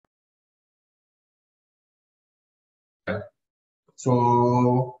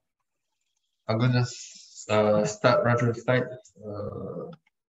So I'm going to run through the slides.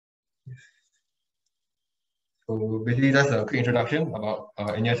 So basically, that's a quick introduction about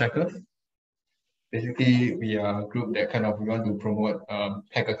NUS Hackers. Basically, we are a group that kind of we want to promote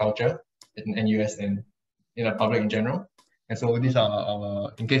hacker culture in NUS and in the public in general. And so these are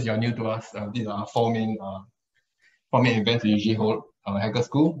our, in case you're new to us, these are four main events we usually hold. Hacker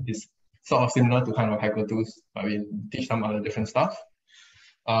School is sort of similar to kind of Hacker Tools, but we teach some other different stuff.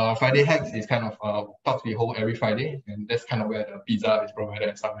 Friday Hacks is kind of talks we hold every Friday, and that's kind of where the pizza is provided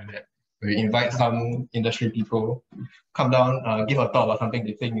and stuff like that. We invite some industry people, come down, give a talk about something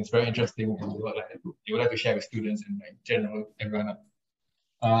they think is very interesting and they would like to share with students and like general everyone.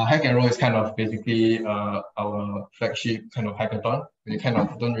 Hack and Roll is kind of basically our flagship kind of hackathon. We kind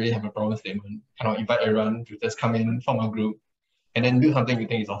of don't really have a problem statement. Kind of invite everyone to just come in, form a group, and then do something you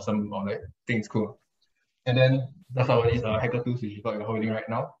think is awesome or like think is cool. And then that's our hacker tools, which is what we're holding right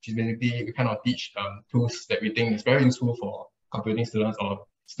now, which is basically we kind of teach tools that we think is very useful for computing students or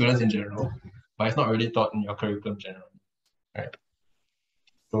students in general, but it's not really taught in your curriculum generally, right?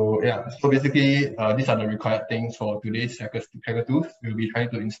 So yeah, so basically these are the required things for today's hacker tools. We'll be trying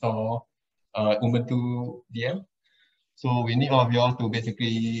to install Ubuntu VM. So we need all of y'all to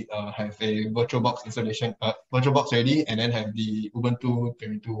basically have a Virtualbox installation, Virtualbox ready, and then have the Ubuntu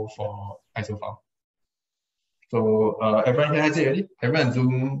 22 for ISO file. So everyone here has it ready? Everyone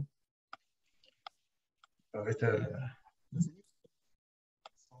Zoom.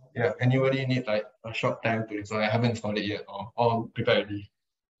 Yeah, anybody need like a short time to install? I haven't installed it yet, or all prepared already.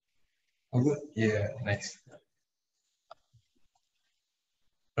 Oh, good. Yeah, nice.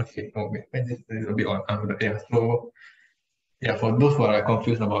 Okay. Oh wait, this is a bit on. Yeah. So yeah, for those who are like,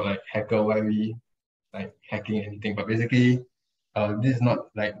 confused about like hacker, why we like hacking anything, but basically, this is not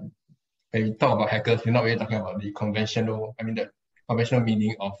like when we talk about hackers, we're not really talking about the conventional. I mean, the conventional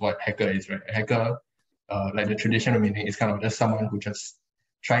meaning of what hacker is, right? A hacker, like the traditional meaning, is kind of just someone who just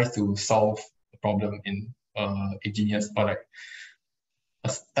tries to solve a problem in a genius or like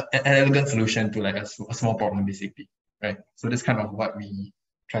an elegant solution to like a small problem, basically, right? So that's kind of what we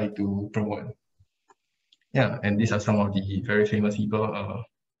try to promote. Yeah, and these are some of the very famous people.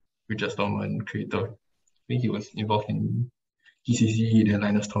 Richard Stallman, creator. I think he was involved in GCC, then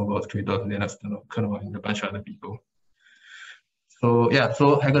Linus Torvalds, creator of Linux kernel, and a bunch of other people. So yeah,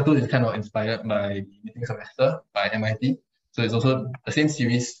 so Hackathon is kind of inspired by Meeting Semester by MIT. So it's also the same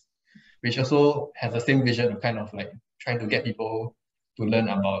series, which also has the same vision of kind of like trying to get people to learn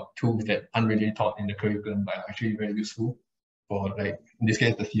about tools that aren't really taught in the curriculum, but are actually very useful for like, in this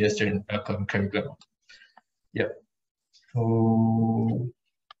case, the CS curriculum. Yep. So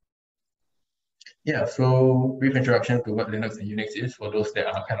yeah, so brief introduction to what Linux and Unix is for those that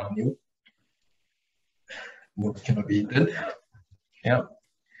are kind of new. No, cannot be eaten. Yeah.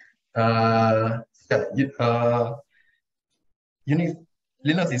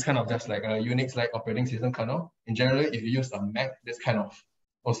 Linux is kind of just like a Unix-like operating system kernel. In general, if you use a Mac, that's kind of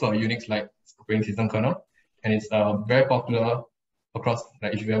also a Unix-like operating system kernel, and it's very popular across.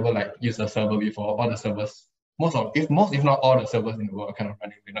 Like if you ever like use a server before, all the servers, if not all the servers in the world are kind of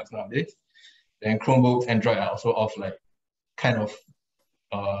running Linux nowadays. Then Chromebooks, Android are also of like kind of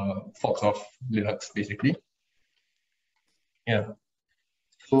forks of Linux, basically. Yeah.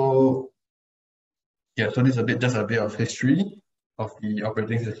 So yeah, so this is just a bit of history of the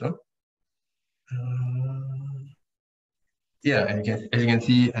operating system. Yeah, and as you can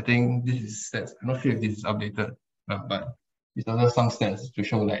see, I think this is stats. I'm not sure if this is updated, but it's also some stats to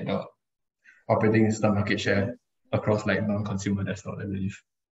show like the operating system market share across like non-consumer desktop, I believe.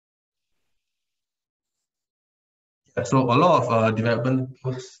 Yeah, so a lot of development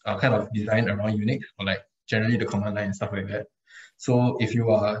tools are kind of designed around Unix or like generally the command line and stuff like that. So if you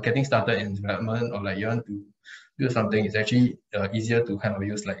are getting started in development or like you want to do something, it's actually easier to kind of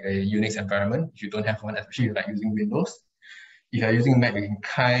use like a Unix environment if you don't have one, especially like using Windows. If you're using Mac, you can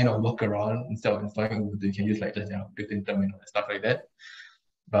kind of work around instead of installing Ubuntu, you can use like just built-in terminal and stuff like that.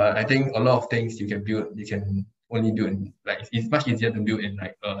 But I think a lot of things you can only build in like it's much easier to build in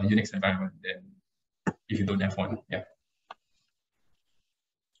like a Unix environment than if you don't have one. Yeah.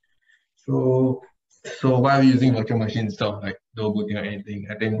 So why are we using virtual machines instead of like dual booting or anything?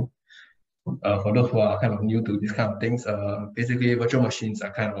 I think for those who are kind of new to these kind of things, basically virtual machines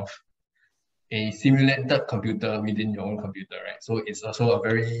are kind of a simulated computer within your own computer, right? So it's also a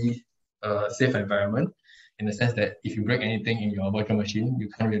very safe environment in the sense that if you break anything in your virtual machine, you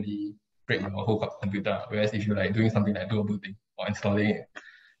can't really break your whole computer. Whereas if you're like doing something like dual booting or installing it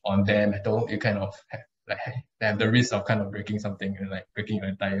on bare metal, you kind of have the risk of kind of breaking something and like breaking your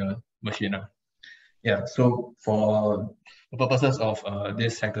entire machine. Yeah, so for the purposes of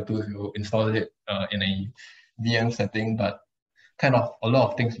this hacker tool, you install it in a VM setting, but kind of a lot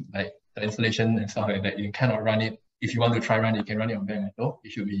of things like the installation and stuff like that, you cannot run it. If you want to try run it, you can run it on bare metal.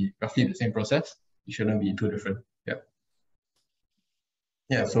 It should be roughly the same process. It shouldn't be too different. Yeah.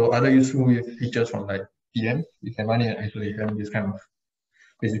 Yeah, so other useful features from like VM, you can run it in isolation, this kind of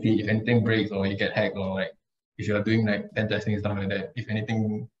basically if anything breaks or you get hacked or like if you're doing like pen testing and stuff like that, if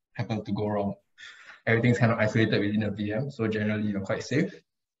anything happens to go wrong, everything's kind of isolated within a VM. So generally you're quite safe.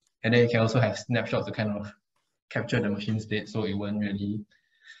 And then you can also have snapshots to kind of capture the machine state so it won't really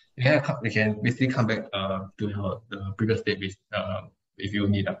you can basically come back to the previous state if you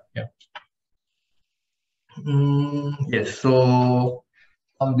need that. Yeah. Yes, so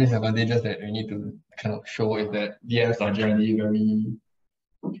some disadvantages that we need to kind of show is that VMs are generally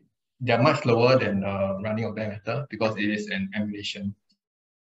they're much lower than running on bare metal because it is an emulation.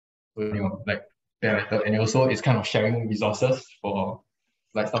 So, like bare metal, and also it's kind of sharing resources for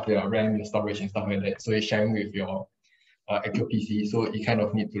like stuff like your RAM, your storage, and stuff like that. So it's sharing with your actual PC. So you kind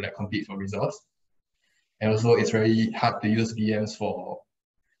of need to like compete for resource. And also it's very hard to use VMs for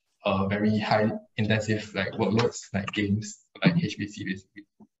very high intensive like workloads like games like HPC basically.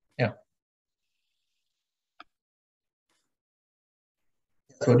 Yeah.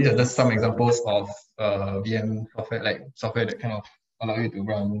 So these are just some examples of VM software, like software that kind of allow you to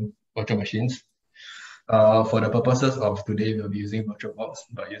run virtual machines. For the purposes of today, we'll be using VirtualBox,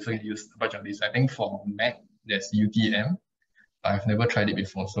 but you also can use a bunch of these. I think for Mac, there's UTM. I've never tried it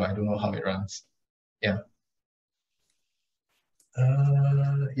before, so I don't know how it runs. Yeah.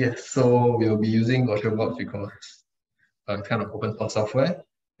 Yes, so we'll be using VirtualBox because kind of open source software.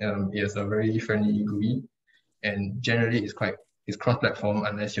 It has a very friendly GUI, and generally it's cross-platform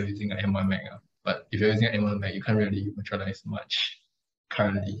unless you're using an M1 Mac. But if you're using an M1 Mac, you can't really virtualize much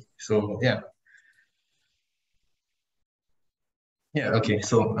currently. So yeah. Yeah, okay,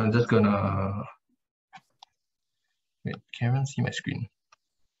 so I'm just gonna wait, can everyone see my screen?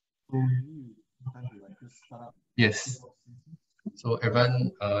 Yes. So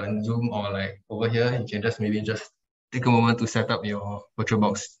everyone in Zoom or like over here, you can just maybe just take a moment to set up your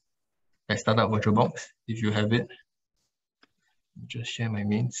VirtualBox. Like start up VirtualBox if you have it. Just share my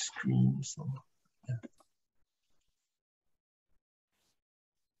main screen. So yeah.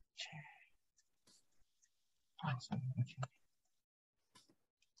 Awesome. Okay.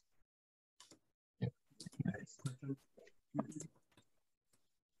 Yeah.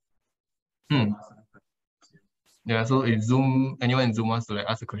 Hmm. Yeah, so if Zoom, anyone in Zoom wants to like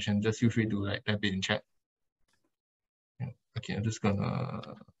ask a question, just feel free to like type it in chat. Yeah. Okay, I'm just gonna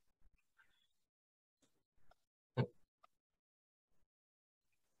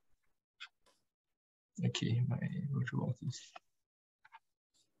okay, my VirtualBox is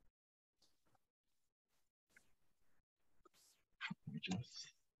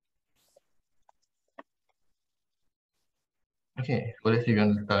just okay. So let's say we're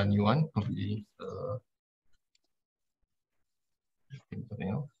gonna start a new one, completely something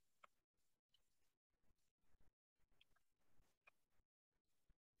else.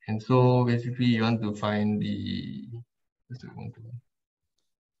 And so basically you want to find the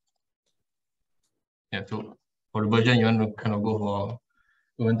yeah, so for the version you want to kind of go for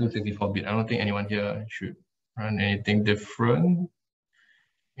Ubuntu 64-bit. I don't think anyone here should run anything different.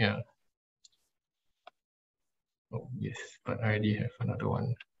 Yeah. Oh yes, but I already have another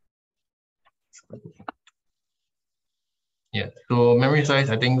one. Yeah, so memory size,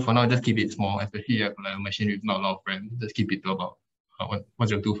 I think for now, just keep it small, especially if you have like a machine with not a lot of RAM. Just keep it to about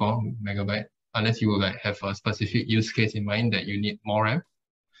 1024 megabyte, unless you like have a specific use case in mind that you need more RAM.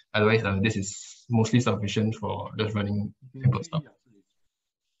 Otherwise, this is mostly sufficient for just running simple stuff.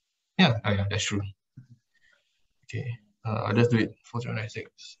 Yeah, yeah, that's true. Okay, I'll just do it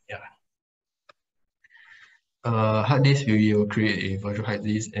 4096. Yeah. Hard disk, we will create a virtual hard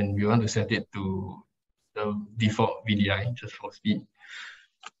disk and we want to set it to the default VDI just for speed.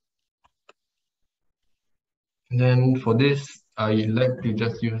 And then for this, I like to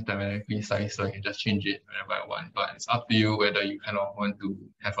just use dynamically size, so I can just change it whenever I want. But it's up to you whether you kind of want to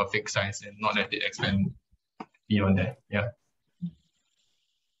have a fixed size and not let it expand beyond that. Yeah.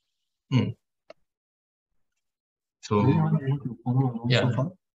 Hmm. So yeah.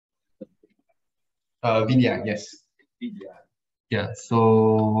 VDI, yes. Yeah.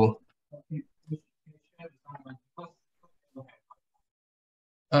 So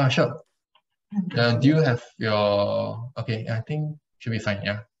sure. Do you have your okay? I think should be fine.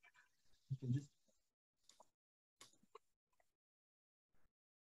 Yeah.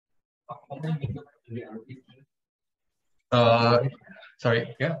 Uh,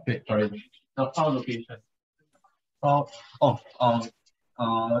 Sorry, yeah, wait, sorry. The file location.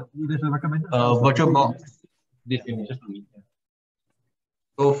 There's a recommended Virtualbox, this image. just read.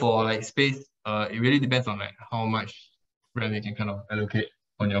 So for like space, it really depends on like how much RAM you can kind of allocate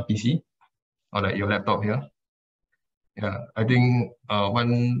on your PC or like your laptop here. Yeah, I think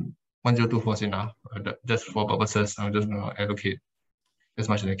 1024 is enough. Just for purposes, I'm just gonna allocate as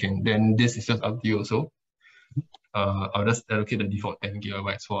much as I can. Then this is just up to you also. I'll just allocate the default 10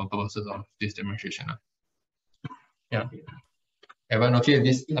 gigabytes for purposes of this demonstration. Yeah. Everyone okay with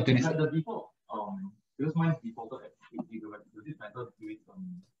this? Up to this? The default, because mine is defaulted at 8 gigabytes. Does it matter to it?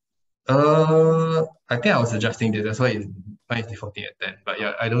 I think I was adjusting this. That's why mine is defaulting at 10. But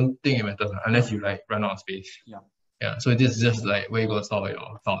yeah, I don't think it matters unless you like run out of space. Yeah. Yeah. So this is just like where you go store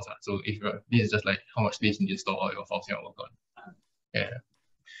your files. So if this is just like how much space you need to store all your files you work on. Yeah.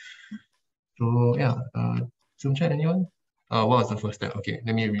 So yeah. Zoom chat anyone? What was the first step? Okay,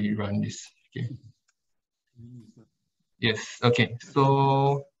 let me rerun this. Okay. Yes. Okay.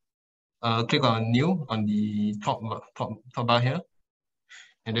 So click on new on the top bar here.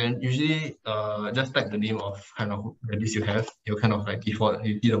 And then usually just type the name of kind of the list you have. You'll kind of like default,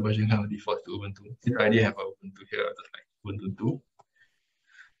 you see the version kind of default to Ubuntu. Since I already have an Ubuntu here, just like Ubuntu 2.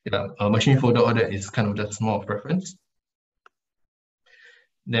 Yeah, machine folder order is kind of just more of preference.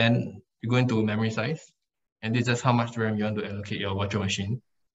 Then you go into memory size. And this is just how much RAM you want to allocate your virtual machine.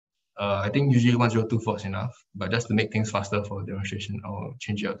 I think usually 1024 is enough, but just to make things faster for demonstration, I'll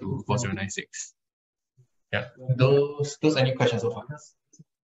change it up to 4096. Yeah, those any questions so far?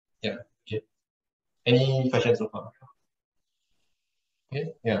 Yeah, okay. Any questions so far?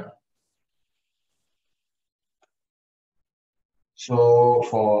 Okay, yeah. So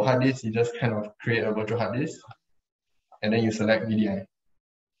for hard disk, you just kind of create a virtual hard disk, and then you select VDI,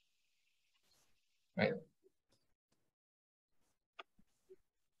 right?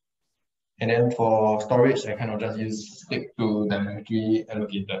 And then for storage, I kind of just stick to dynamically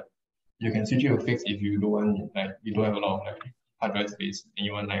allocated. You can switch it to fixed if you don't want, like, you don't have a lot of like hard drive space and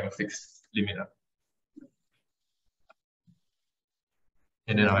you want like a fixed limit.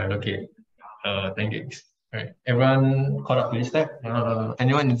 And then I'll allocate 10 gigs. Right. Everyone caught up to this step?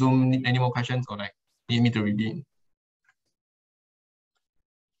 Anyone in Zoom need any more questions or like need me to repeat?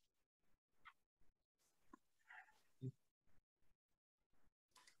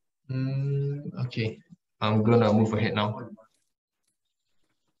 Okay, I'm gonna move ahead now.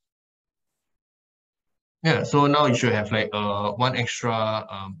 Yeah, so now you should have like one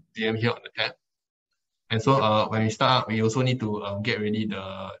extra VM here on the tab. And so when we start up, we also need to get ready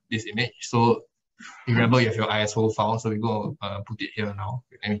this image. So you remember you have your ISO file, so we go put it here now.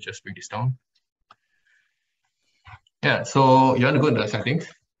 Let me just bring this down. Yeah, so you want to go into the settings.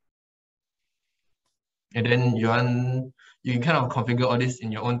 And then you can kind of configure all this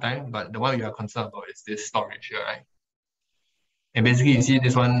in your own time, but the one you are concerned about is this storage here, right? And basically you see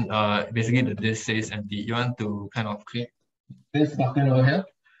this one, basically the disk says empty. You want to kind of click this button over here.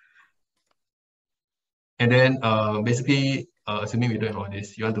 And then basically, assuming we don't have all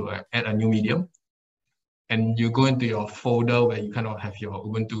this, you want to add a new medium. And you go into your folder where you kind of have your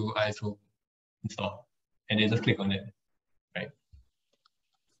Ubuntu ISO installed. And then just click on it, right?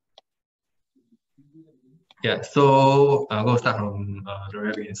 Yeah, so I'm going to start from the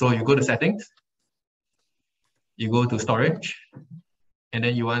very beginning. So you go to settings, you go to storage, and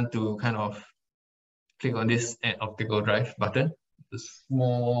then you want to kind of click on this add optical drive button, the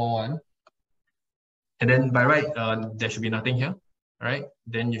small one. And then by right, there should be nothing here, right?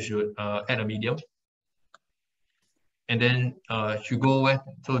 Then you should add a medium. And then if you go where,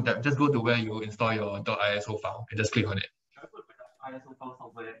 so that just go to where you install your .iso file and just click on it.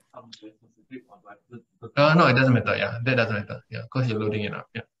 No, it doesn't matter. Yeah, that doesn't matter. Yeah, because you're loading it up.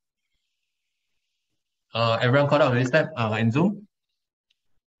 Yeah. Everyone caught up with this step in Zoom?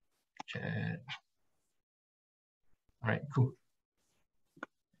 Chat. All right, cool.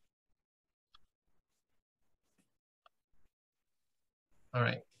 All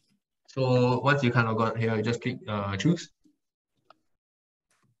right. So once you kind of got here, you just click choose.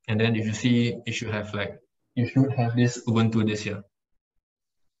 And then if you see, you should have this Ubuntu this year.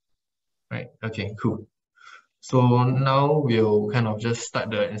 Right, okay, cool. So now we'll kind of just start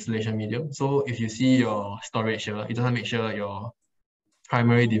the installation medium. So if you see your storage here, you just want to make sure your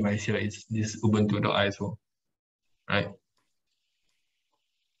primary device here is this ubuntu.iso, right?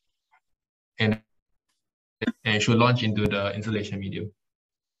 And it should launch into the installation medium.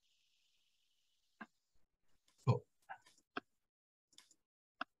 Oh.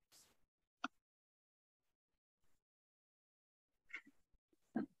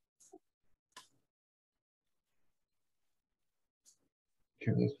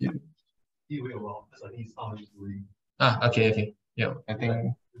 Okay. Yeah, I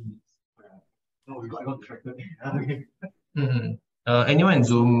think. No, I got distracted. Okay. Anyone in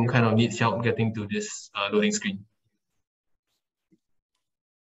Zoom kind of needs help getting to this loading screen?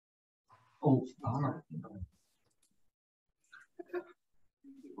 Oh, sorry.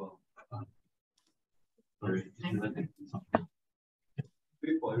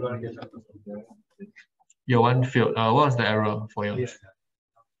 Your one failed. What was the error for yours?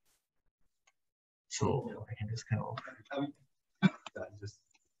 So I can just kind of.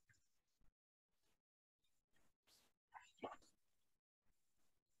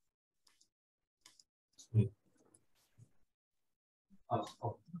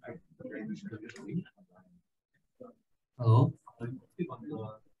 Hello?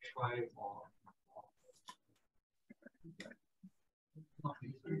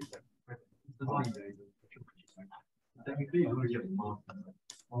 Technically, you don't really have a mouse.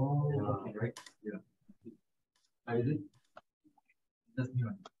 Oh, okay, right? Yeah. Is it? That's new.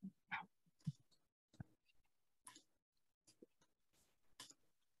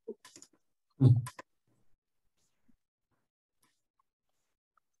 I'm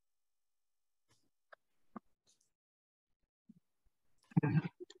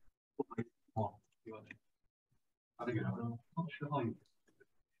not sure how you.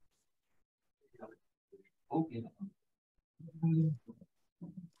 Okay.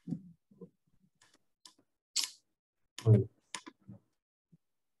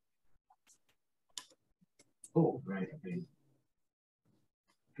 Oh, right. Okay.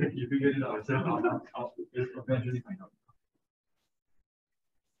 You figured it out. So I'll eventually find out.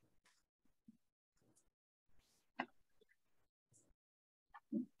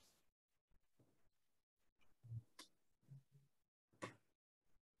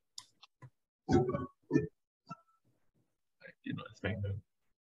 I did not expect that.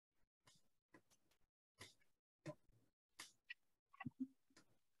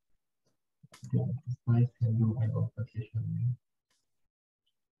 Nice can do an application.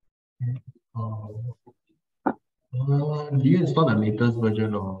 Do you install the latest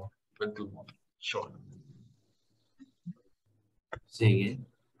version or Ubuntu short? Say again.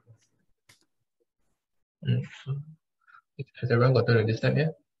 Has everyone gotten to this step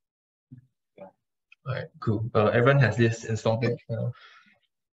yet? Yeah. Alright, cool. Everyone has this install page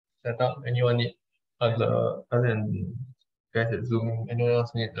set up. Anyone need other than guys at Zoom? Anyone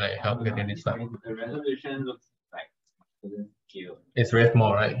else need like help getting this started? The resolution looks like it's very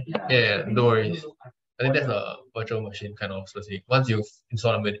small, right? Yeah, no worries. I think that's a virtual machine kind of specific. Once you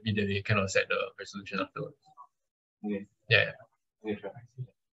install the video, you cannot set the resolution afterwards. Okay. Yeah. Okay, sure.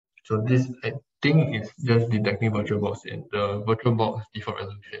 So this, I think, is just detecting VirtualBox in the VirtualBox default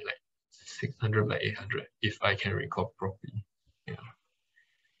resolution like 600 by 800, if I can recall properly. Yeah.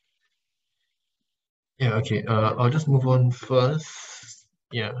 Yeah. Okay. I'll just move on first.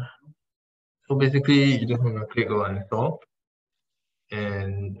 Yeah. So basically, you just want to click on install,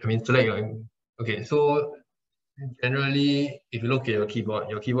 and I mean select your. Okay. So generally, if you look at your keyboard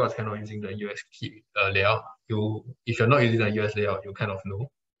is kind of using the US key layout. If you're not using the US layout, you kind of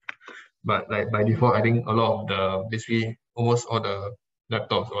know. But like by default, I think a lot of the basically almost all the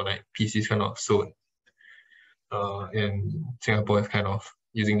laptops or like PCs kind of sold in Singapore is kind of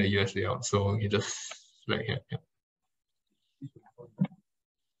using the US layout. So you just like here.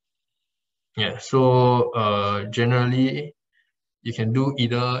 Yeah. So generally you can do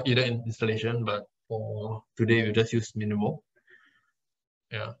either installation, but for today we just use minimal.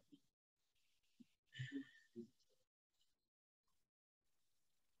 Yeah.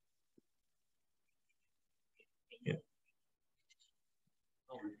 Yeah.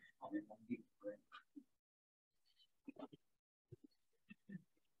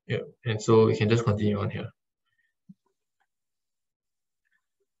 Yeah. And so we can just continue on here.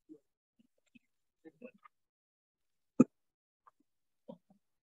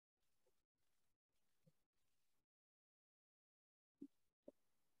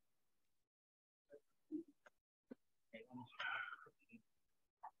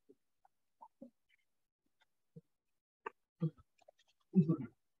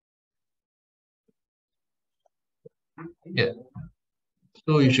 Yeah.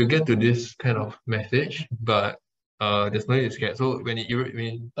 So you should get to this kind of message, but there's no need to scared. So when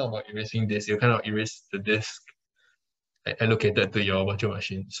you talk about erasing this, you kind of erase the disk allocated to your virtual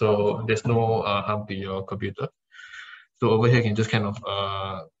machine. So there's no harm to your computer. So over here, you can just kind of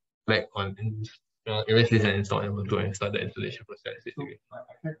click on erase this and install Ubuntu and start the installation process. Basically.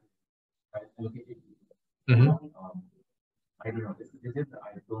 I don't know. Is it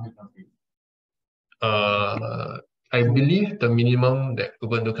I don't have something? I believe the minimum that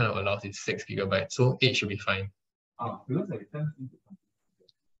Ubuntu kind of allows is 6 gigabytes, so 8 should be fine. Because like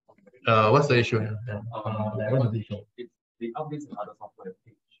What's the issue? What's the issue? it's the updates and other software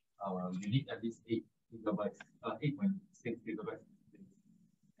page. You need at least 8 gigabytes, 8.6 gigabytes.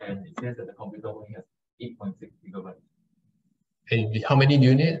 And it says that the computer only has 8.6 gigabytes. And how many do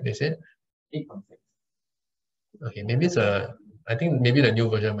you need? They said 8.6. okay, maybe I think maybe the new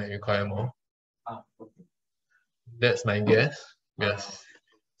version might require more. Okay. That's my guess. Yes.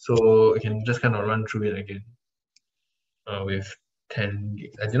 So we can just kind of run through it again. With 10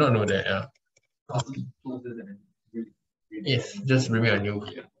 gigs. I did not know that. Yes, just bring me a new.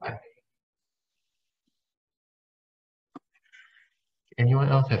 Anyone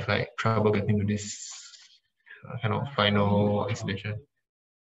else have like trouble getting to this kind of final installation?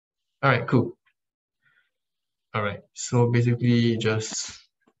 All right, cool. All right, so basically just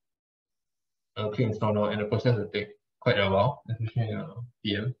click install now, and the process will take quite a while, especially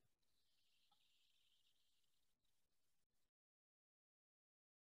PM.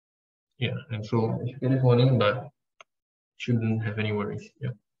 Yeah, and so you get this warning, but shouldn't have any worries. Yeah.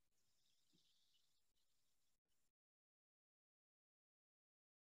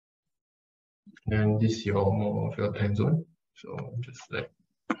 Then this is your more of your time zone. So just like,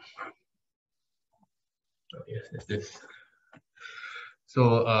 oh yes, it's this.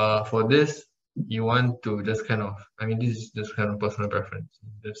 So for this, you want to just kind of, I mean, this is just kind of personal preference.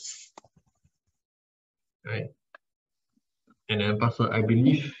 This, right? And then password, I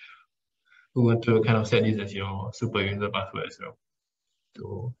believe we want to kind of set this as your super user password as well.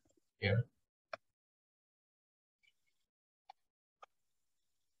 So yeah.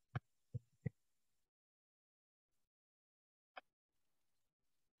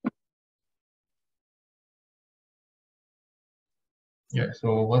 Yeah,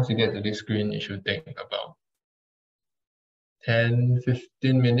 so once you get to this screen, it should take about 10-15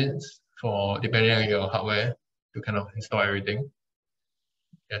 minutes for depending on your hardware to kind of install everything.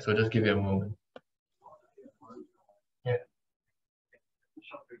 Yeah, so just give it a moment. Yeah.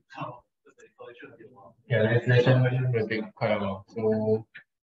 Yeah, the installation will take quite a while. So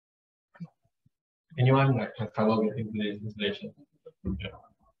anyone like have trouble getting to this installation? Yeah.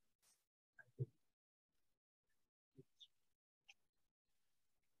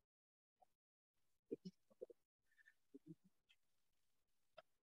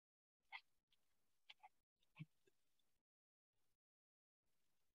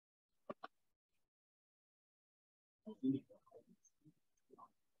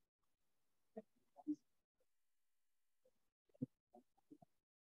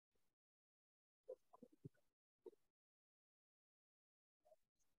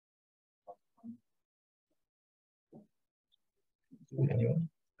 Anyone?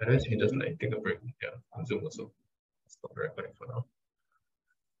 Otherwise, you can just like take a break. Yeah, on Zoom also. Stop the recording for now.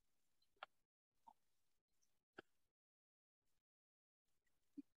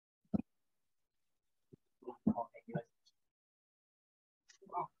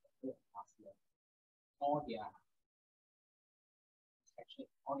 All their section,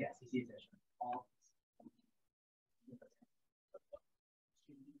 all their CC section, all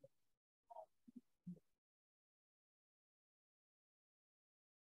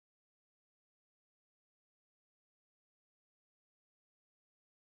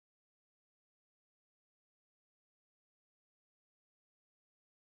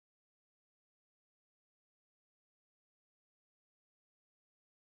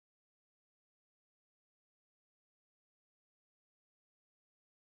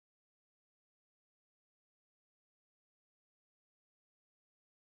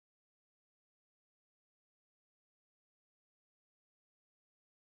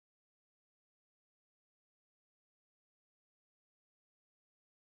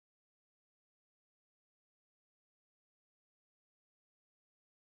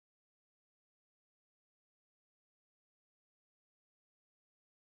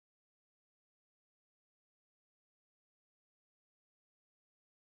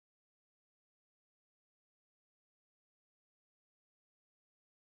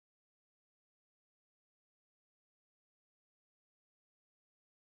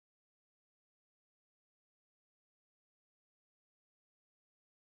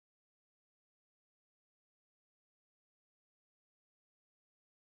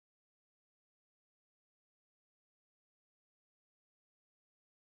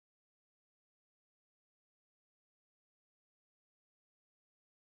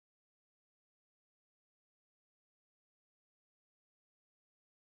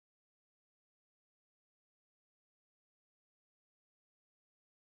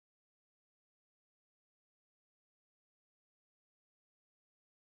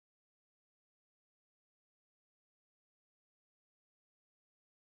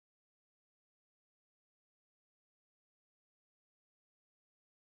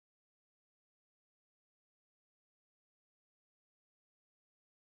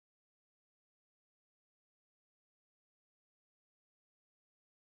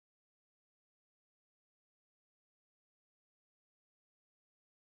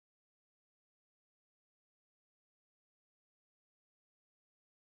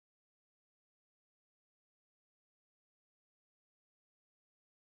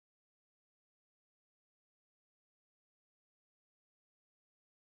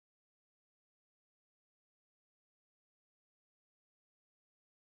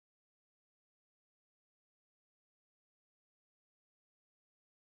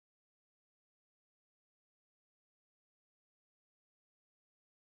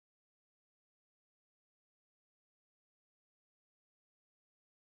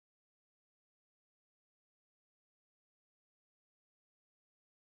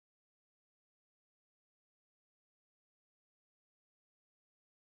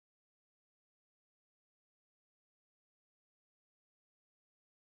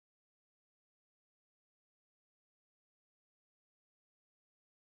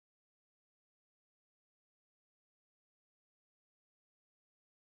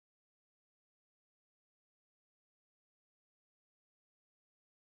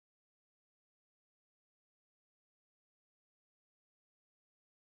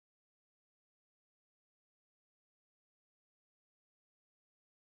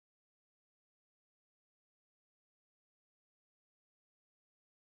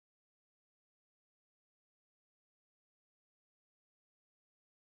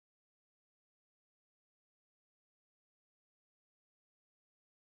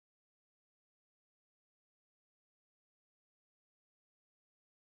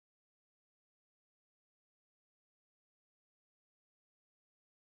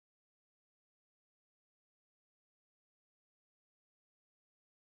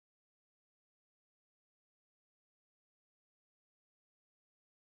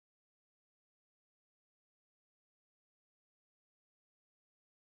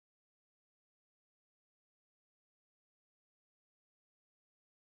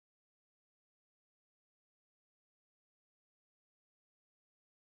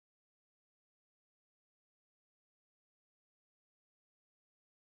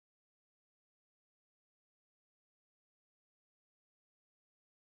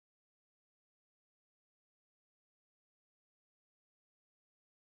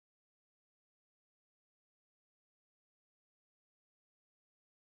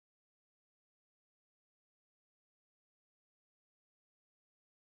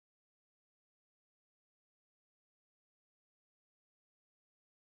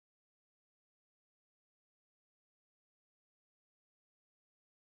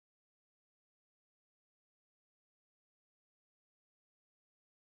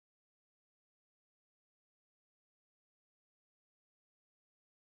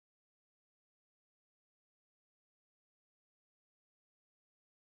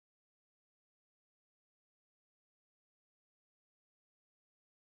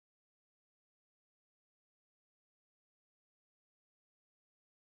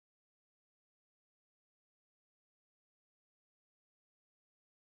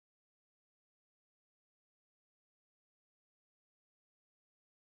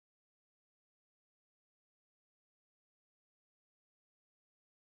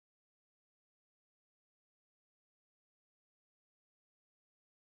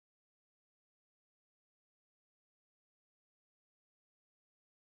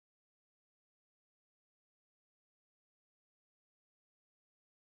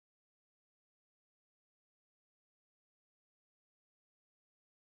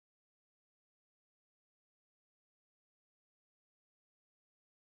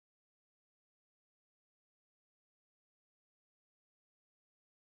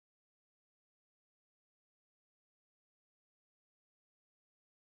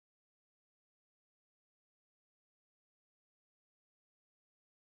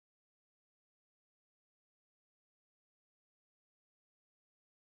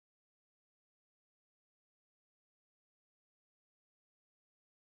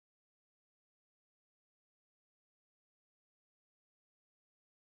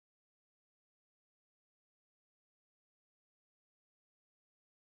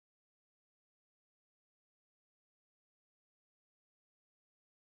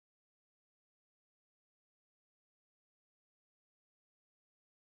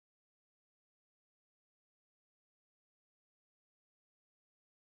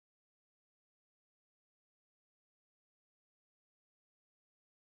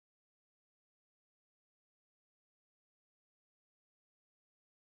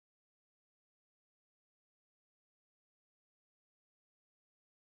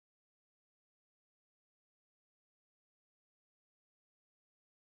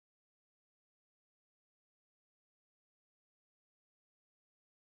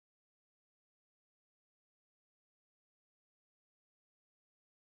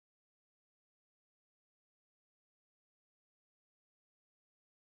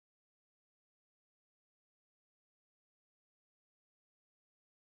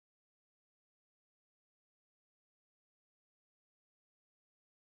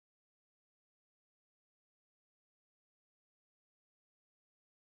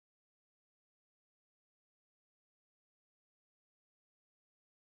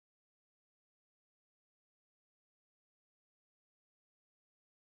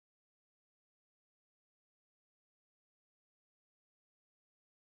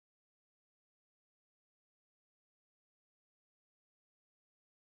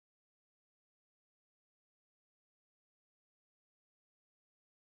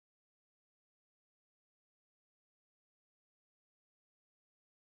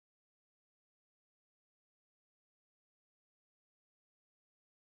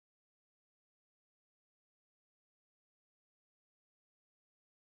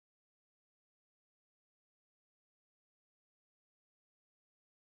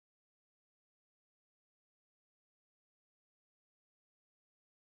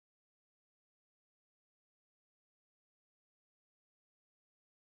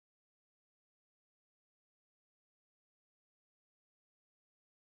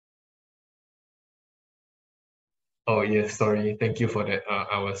Oh yes, sorry. Thank you for that.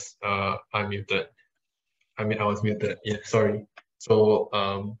 I was unmuted. I was muted. Yeah, sorry. So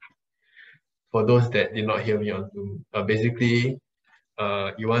for those that did not hear me on Zoom, basically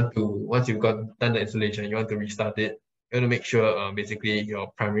you want to, once you've done the installation, you want to restart it. You want to make sure basically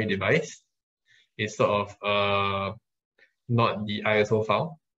your primary device is sort of not the ISO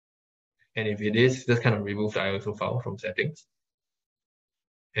file. And if it is, just kind of remove the ISO file from settings.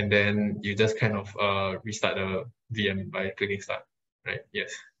 And then you just kind of restart the VM by clicking start, right?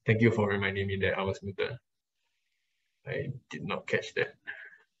 Yes. Thank you for reminding me that I was muted. I did not catch that.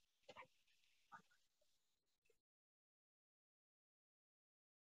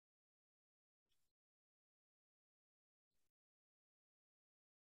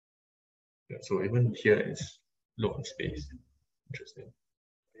 Yeah, so even here is low on space. Interesting.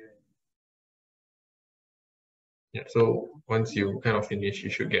 Yeah, so once you kind of finish, you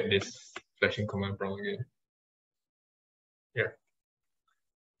should get this flashing command prompt again. Yeah.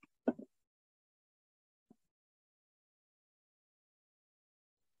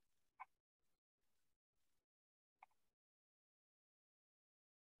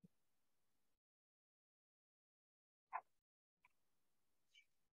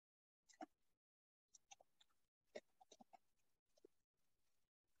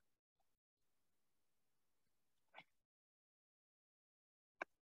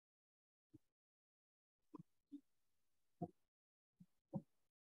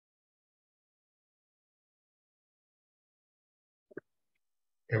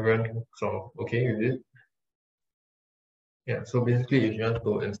 Everyone so okay with it? Yeah, so basically if you want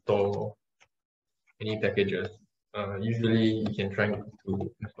to install any packages, usually you can try to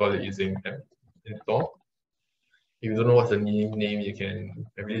install it using install. If you don't know what's the name, you can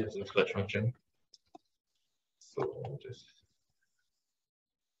maybe use a search function. So just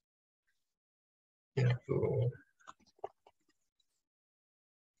yeah, so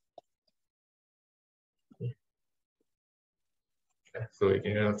yeah, so you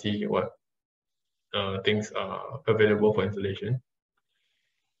can now see what things are available for installation.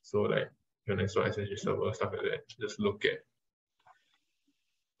 So like you want to install SSH server, stuff like that. Just look at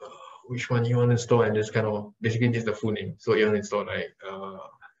which one you want to install and just kind of basically just the full name. So you want to install like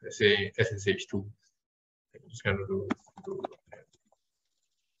let's say SSH2. Just kind of do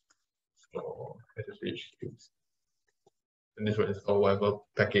install SSH2. And this will install whatever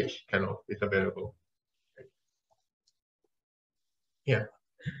package kind of is available. Yeah.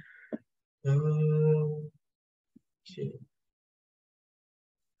 Okay.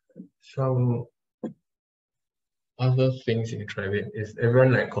 Some other things you can try with is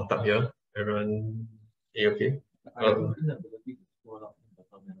everyone like caught up here? Everyone okay?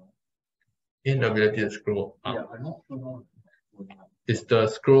 Inability to scroll up. Yeah, I'm not sure how Is the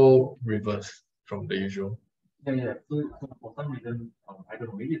scroll reverse from the usual? Yeah. So for some reason, I don't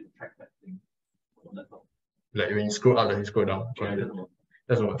know, maybe it's a trackpad thing on the laptop. Like when you scroll up, then you scroll down. Yeah, I don't know.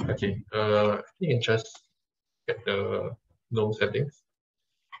 That's what. Okay. You can just get the GNOME settings.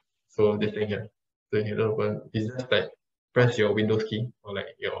 So this thing here. So you can open. It's just like press your Windows key or like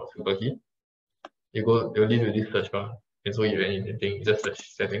your super key. You'll lead with this search bar. And so you anything, just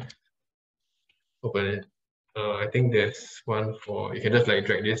search settings. Open it. I think there's one for you can just like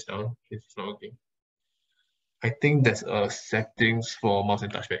drag this down if it's not working. I think there's a settings for mouse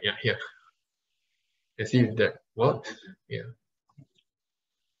and touchpad. Yeah, here. Let's see if that works. Yeah.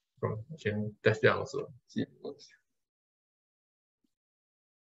 You can test it out also. See if it works.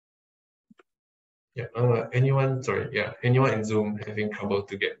 Yeah. Anyone in Zoom having trouble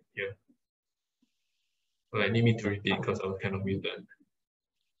to get here? Well, I need me to repeat because I was kind of muted.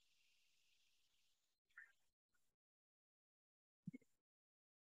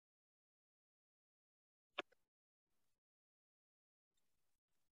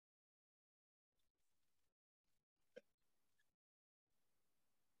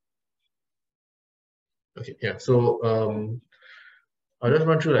 Okay, yeah. So I'll just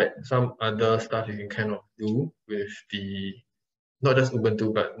run through like some other stuff you can kind of do with the not just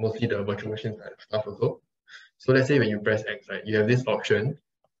Ubuntu, but mostly the virtual machine stuff also. So let's say when you press X, right, you have this option,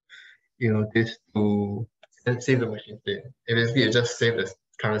 this to save the machine state. And basically it just save the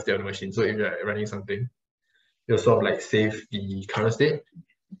current state of the machine. So if you're running something, you'll sort of like save the current state.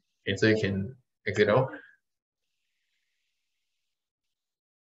 And so you can exit out.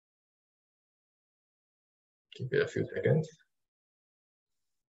 Give it a few seconds.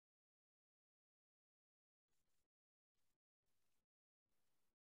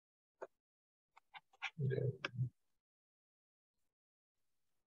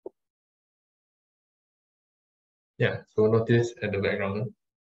 Yeah, so notice at the background,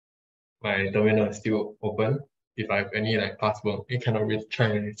 my terminal is still open. if I have any like password, it kind of try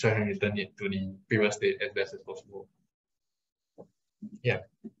and return it to the previous state as best as possible. Yeah,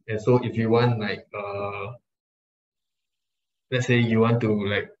 and so if you want like let's say you want to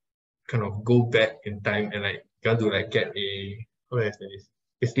like kind of go back in time and like you want to like get a, how do I say this?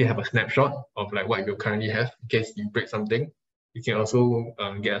 Basically have a snapshot of like what you currently have in case you break something. You can also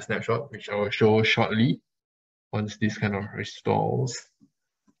get a snapshot, which I will show shortly once this kind of restores.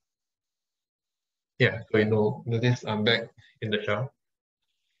 Yeah, so notice I'm back in the shell.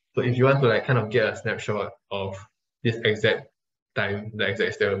 So if you want to like kind of get a snapshot of this exact time, the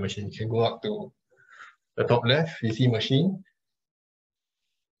exact state of the machine, you can go up to the top left, you see machine,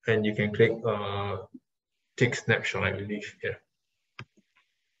 and you can click take snapshot, I believe. Yeah.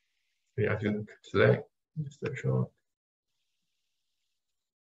 We have to select snapshot.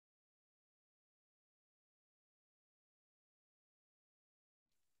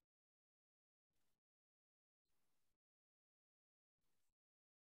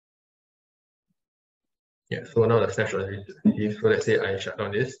 Yeah, so now the snapshot is received. So let's say I shut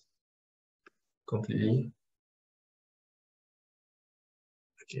down this completely.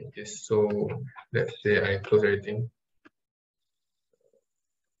 Okay, just so let's say I close everything.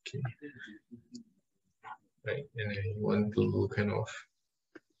 Okay. Right, and I want to kind of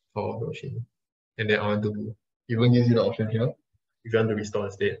power the machine. And then I want to even gives you the option here if you want to restore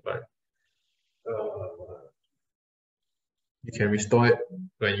the state, but you can restore it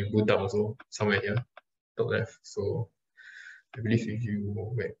when you boot up also somewhere here, top left. So I believe if you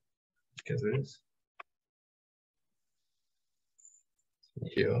wait, cancel this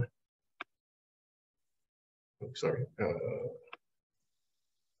here. Oh, sorry.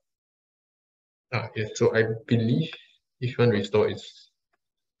 Yeah, so I believe if you want to restore it's,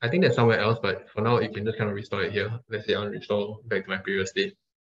 I think that's somewhere else, but for now you can just kind of restore it here. Let's say I want to restore back to my previous state.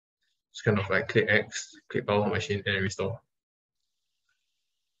 Just kind of like click X, click power machine and restore.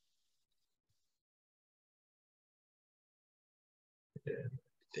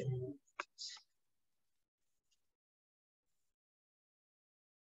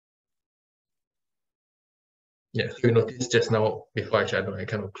 Yeah, so you notice just now before I shut down, I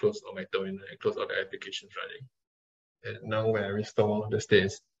kind of closed all my terminal and closed all the applications running. And now when I restore, the state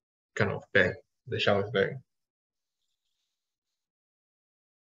is kind of back, the shell is back.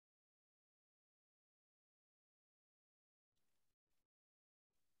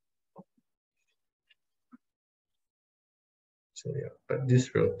 So yeah, but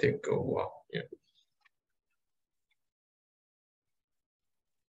this will take a while. Yeah.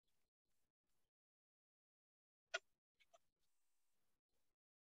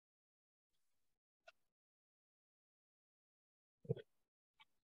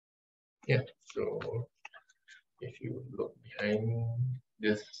 Yeah, so if you look behind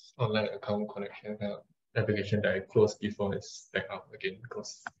this online account connection application that I closed before it's back up again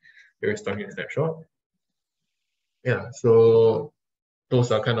because you're restoring a snapshot. Yeah, so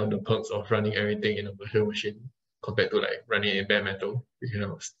those are kind of the perks of running everything in a virtual machine compared to like running in bare metal. You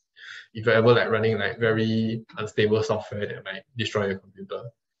know, if you're ever like running like very unstable software that might destroy your computer,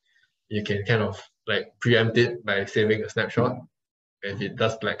 you can kind of like preempt it by saving a snapshot. If it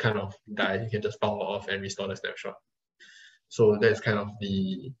does like kind of die, you can just power off and restore the snapshot. So that's kind of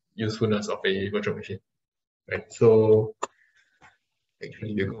the usefulness of a virtual machine, right? So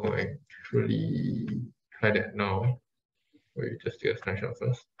actually we're going to actually try that now. We just do a snapshot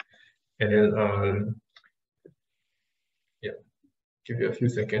first. And then yeah, give you a few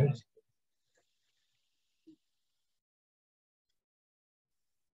seconds.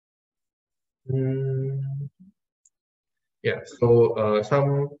 Yeah, so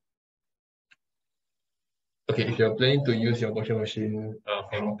okay, if you're planning to use your virtual machine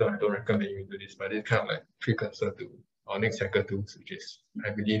for long term, I don't recommend you do this, but it's kind of like precursor to our NUS Hacker tools, which is, I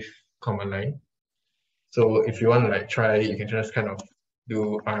believe, command line. So if you want to like try, you can just kind of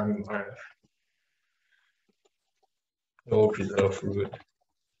do RF, no preserve root.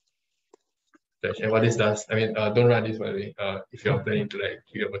 And what this does, I mean, don't run this by the way, if you're planning to like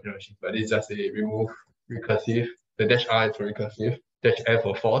do your virtual machine, but it's just a remove recursive. The -R is for recursive, -F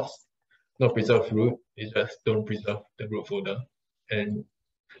for false. No preserve root, it's just don't preserve the root folder. And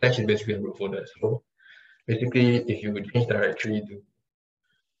slash is basically a root folder. So basically, if you would change directory to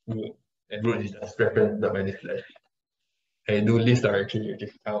root, and root is just referenced by this slash, and do list directory, which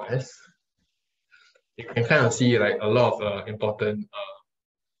is ls, you can kind of see like a lot of important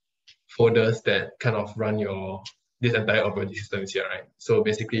folders that kind of run this entire operating system here, right? So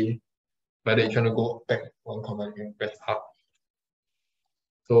basically, whether you're trying to go back one command, you can press up.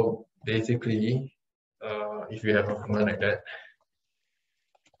 So basically, if you have a command like that,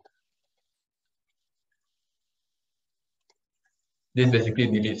 this basically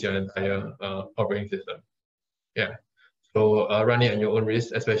deletes your entire operating system. Yeah. So run it on your own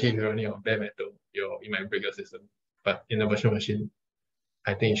risk, especially if you're running on bare metal, it might break your system. But in a virtual machine,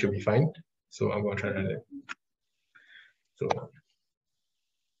 I think it should be fine. So I'm going to try to run it. So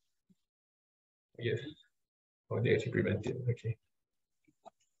yes, they actually prevent it. Okay.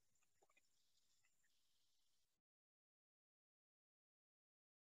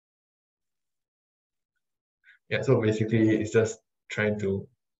 Yeah, so basically it's just trying to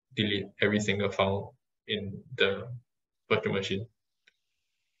delete every single file in the virtual machine.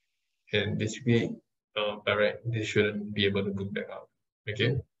 And basically, by right, this shouldn't be able to boot back up.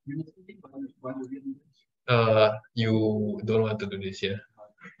 Okay. You don't want to do this here,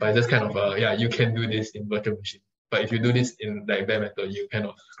 but just kind of yeah, you can do this in virtual machine. But if you do this in like bare metal, you kind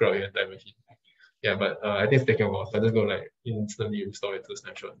of screw up your entire machine. Yeah, but I think it's taking a while, so I'm just going to like instantly restore it to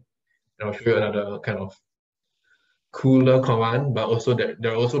snapshot. And I'll show you another kind of cooler command, but also that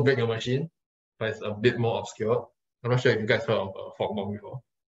will also break your machine, but it's a bit more obscure. I'm not sure if you guys heard of fork bomb before.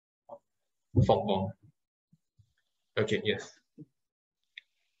 Fork bomb. Okay, yes.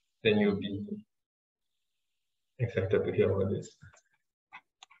 Then you'll be excited to hear about this.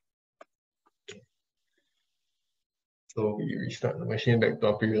 Okay. So we restart the machine back to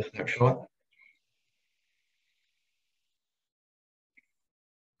our previous snapshot.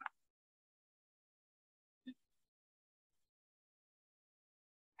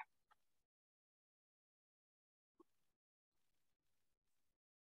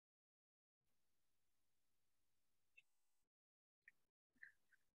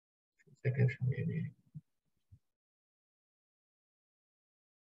 Seconds maybe.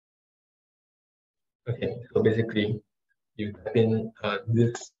 Okay, so basically you type in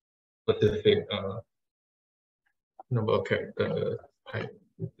this specific number of characters type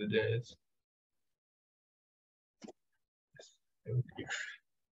into this.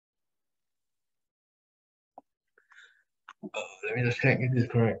 Let me just check if this is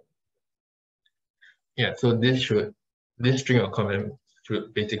correct. Yeah, so this string of comments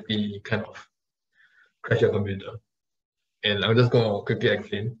should basically kind of crash your computer. And I'm just going to quickly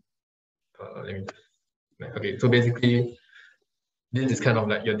explain. Let me just, okay, so basically, this is kind of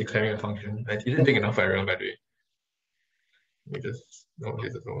like you're declaring a function. It isn't big enough for everyone, by the way. Let me just, no,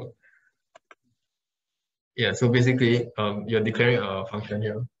 this doesn't work. Yeah, so basically, you're declaring a function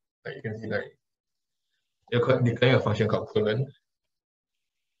here. Like you can see, like, you're declaring a function called colon.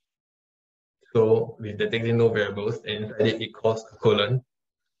 So with that takes in no variables, and inside it calls a colon.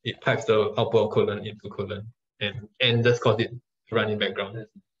 It pipes the output of colon into colon, and just calls it run in background.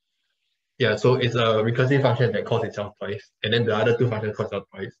 Yeah, so it's a recursive function that calls itself twice, and then the other two functions calls itself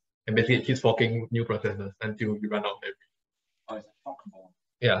twice. And basically it keeps forking new processes until we run out of memory. Oh, it's a fork bomb.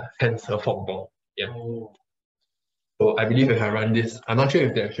 Yeah, hence a fork bomb. Yeah. Oh. So I believe if I run this, I'm not sure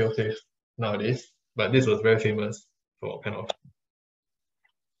if they're fail safe nowadays, but this was very famous for kind of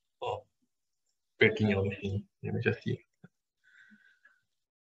breaking your machine. Let me just see.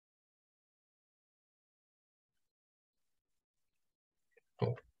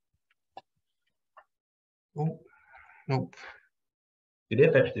 Oh. Oh. Nope. Did they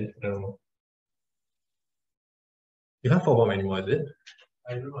patch this? I don't know. You can't fork bomb anymore, is it?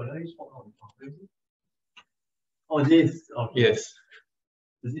 I don't know. I use fork bomb. Oh, this. Okay. Yes.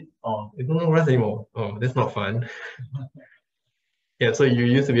 Is it? Oh, it don't run anymore. Oh, that's not fun. Yeah, so you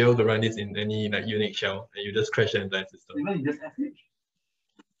used to be able to run this in any like Unix shell, and you just crash the entire system. even in just sh.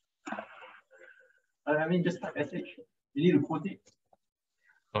 I mean, just type sh. You need to put it.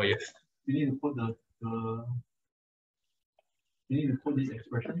 Oh yes. You need to put You need to put this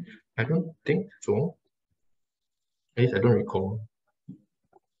expression. I don't think so. At least I don't recall.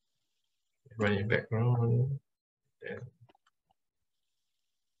 Run in background. Then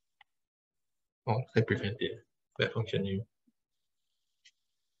I prevent it. That function new.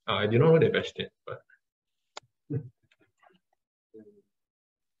 I do not know they patched it, but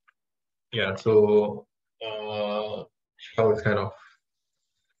yeah, so shell is kind of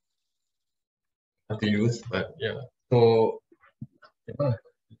hard to use, but yeah. So yeah.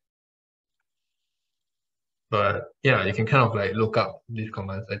 But yeah, you can kind of like look up these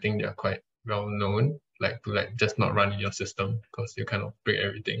commands. I think they are quite well known, like to like just not run in your system because you kind of break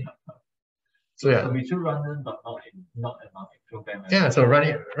everything. So yeah. So we should run them, but not in our actual bare metal. Yeah, so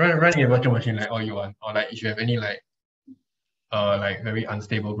running a virtual machine like all you want, or like if you have any like very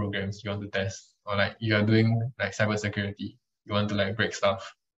unstable programs you want to test, or like you are doing like cybersecurity, you want to like break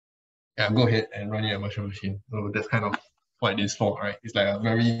stuff. Yeah, go ahead and run it in a virtual machine. So that's kind of what it is for, right? It's like a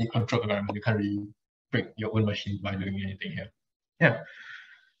very controlled environment. You can't really break your own machine by doing anything here. Yeah.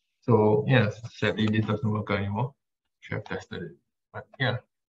 So yeah, sadly this doesn't work anymore. Should have tested it. But yeah,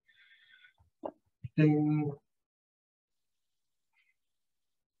 I think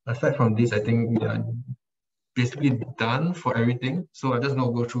aside from this, I think we are basically done for everything. So I'm just going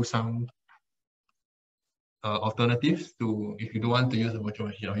to go through some alternatives to, if you don't want to use a virtual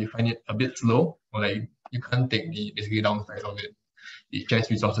machine or you find it a bit slow, or like you can't take the basically downside of it. It shares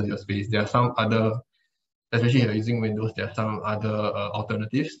resources your space. There are some other, especially if you're using Windows, there are some other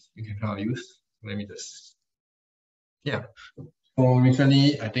alternatives you can kind of use. Let me just, yeah. So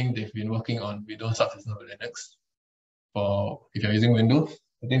recently, I think they've been working on Windows subsystem of Linux. For if you're using Windows,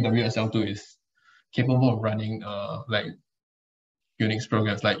 I think WSL2 is capable of running like Unix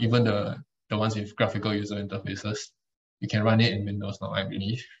programs, like even the ones with graphical user interfaces. You can run it in Windows now, I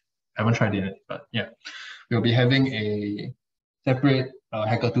believe. I haven't tried it yet, but yeah. We'll be having a separate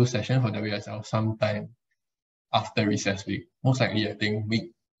Hacker2 session for WSL sometime after recess week. Most likely, I think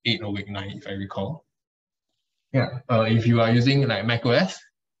week 8 or week 9, if I recall. Yeah, if you are using like macOS,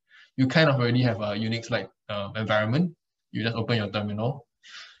 you kind of already have a Unix-like environment. You just open your terminal.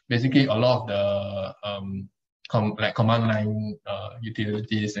 Basically, a lot of the like command line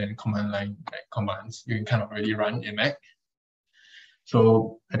utilities and command line like commands you can kind of already run in Mac.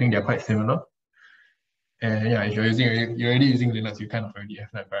 So I think they're quite similar. And yeah, if you're already using Linux, you kind of already have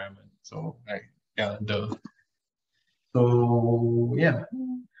that environment. So like yeah, so yeah,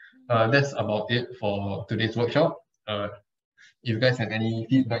 that's about it for today's workshop. If you guys have any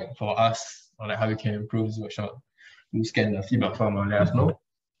feedback for us or like how we can improve this workshop, you scan the feedback form and let us know.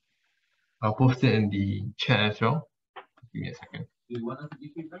 I'll post it in the chat as well. Give me a second. Do you want us to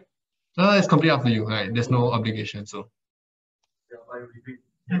give feedback? It's completely up to you. Like there's no obligation. So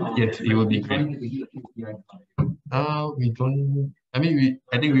yes, it will be great. We don't. I mean,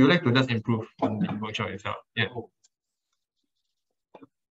 I think we would like to just improve on the workshop itself. Yeah.